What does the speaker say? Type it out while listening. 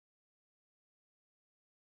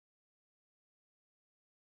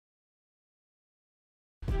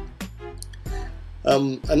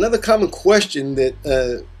Another common question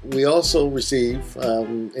that we also receive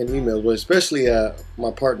in emails, well, especially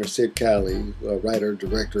my partner Sid Calley, writer,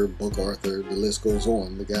 director, book author, the list goes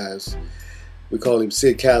on. The guys, we call him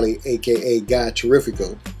Sid Calley, aka Guy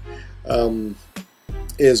Terrifico, um,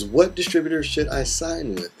 is what distributor should I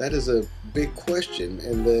sign with? That is a big question.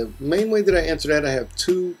 And the main way that I answer that, I have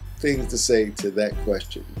two things to say to that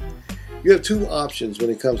question. You have two options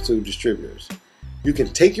when it comes to distributors. You can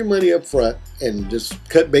take your money up front and just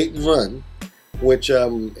cut bait and run, which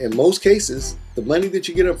in most cases, the money that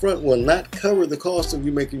you get up front will not cover the cost of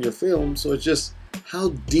you making your film. So it's just how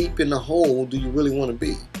deep in the hole do you really want to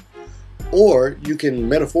be? Or you can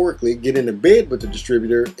metaphorically get into bed with the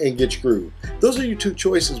distributor and get screwed. Those are your two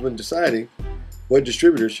choices when deciding what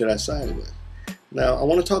distributor should I sign with. Now, I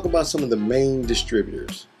want to talk about some of the main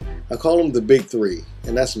distributors. I call them the big three,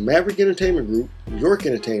 and that's Maverick Entertainment Group, York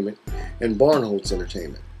Entertainment, and Barnholtz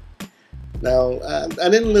Entertainment. Now, I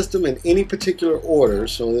didn't list them in any particular order,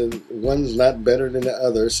 so one's not better than the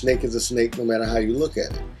other. Snake is a snake no matter how you look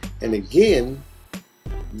at it. And again,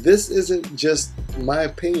 this isn't just my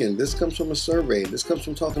opinion. This comes from a survey. This comes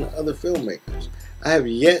from talking to other filmmakers. I have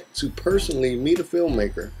yet to personally meet a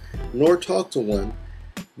filmmaker, nor talk to one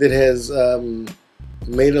that has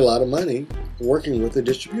made a lot of money working with a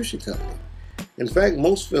distribution company. In fact,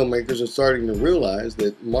 most filmmakers are starting to realize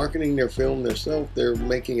that marketing their film themselves, they're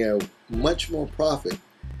making a much more profit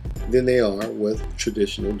than they are with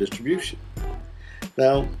traditional distribution.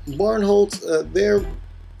 Now, Barnholtz, they're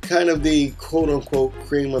kind of the quote-unquote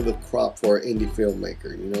cream of the crop for an indie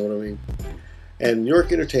filmmaker, you know what I mean? And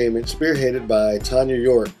York Entertainment, spearheaded by Tanya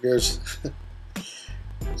York. There's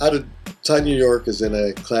Tanya York is in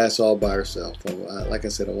a class all by herself. Like I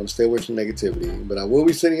said, I want to stay away from negativity, but I will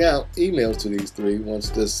be sending out emails to these three once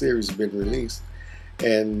this series has been released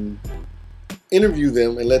and interview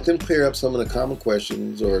them and let them clear up some of the common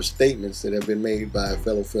questions or statements that have been made by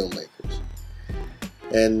fellow filmmakers.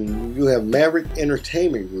 And you have Maverick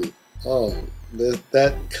Entertainment Group. Oh,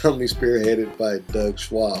 that company spearheaded by Doug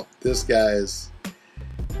Schwab. This guy is,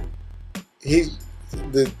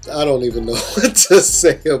 I don't even know what to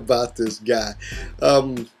say about this guy.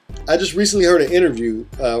 I just recently heard an interview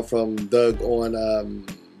from Doug on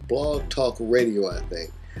Blog Talk Radio, I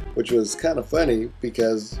think, which was kind of funny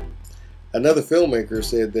because another filmmaker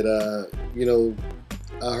said that,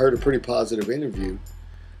 I heard a pretty positive interview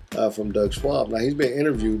from Doug Schwab. Now, he's been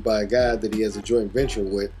interviewed by a guy that he has a joint venture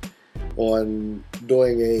with on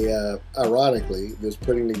doing ironically, was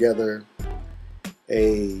putting together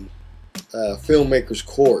a filmmaker's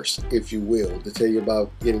course, if you will, to tell you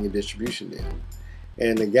about getting a distribution deal.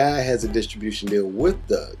 And the guy has a distribution deal with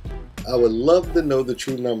Doug. I would love to know the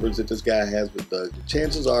true numbers that this guy has with Doug.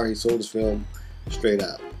 Chances are he sold his film straight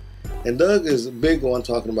out. And Doug is big on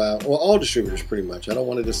talking about, well, all distributors pretty much. I don't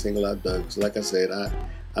want to just single out Doug, because like I said,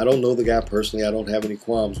 I don't know the guy personally. I don't have any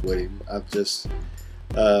qualms with him. I've just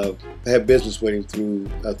had business with him through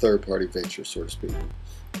a third-party venture, so to speak.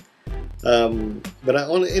 But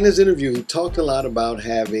in his interview, he talked a lot about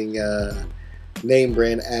having name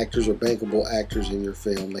brand actors or bankable actors in your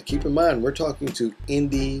film. Now, keep in mind, we're talking to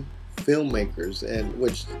indie filmmakers, and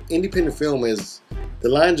which independent film is, the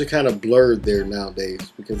lines are kind of blurred there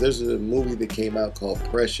nowadays, because there's a movie that came out called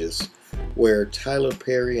Precious, where Tyler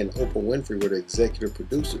Perry and Oprah Winfrey were the executive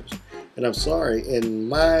producers. And I'm sorry, in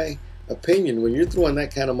my opinion, when you're throwing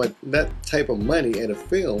that type of money at a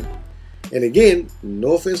film, and again,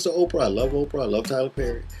 no offense to Oprah, I love Tyler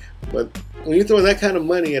Perry, but when you're throwing that kind of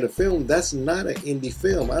money at a film, that's not an indie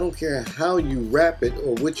film. I don't care how you wrap it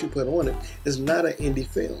or what you put on it, it's not an indie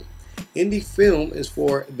film. Indie film is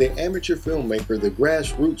for the amateur filmmaker, the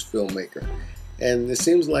grassroots filmmaker. And it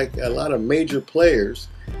seems like a lot of major players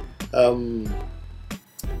are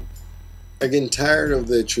getting tired of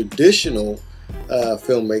the traditional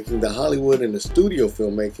filmmaking, the Hollywood and the studio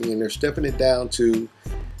filmmaking, and they're stepping it down to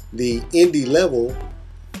the indie level,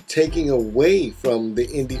 taking away from the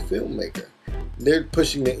indie filmmaker. They're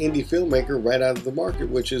pushing the indie filmmaker right out of the market,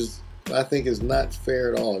 which is, I think, is not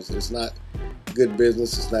fair at all. It's not good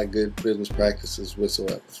business. It's not good business practices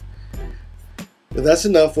whatsoever. But that's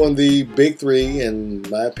enough on the big three, and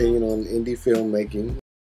my opinion on indie filmmaking.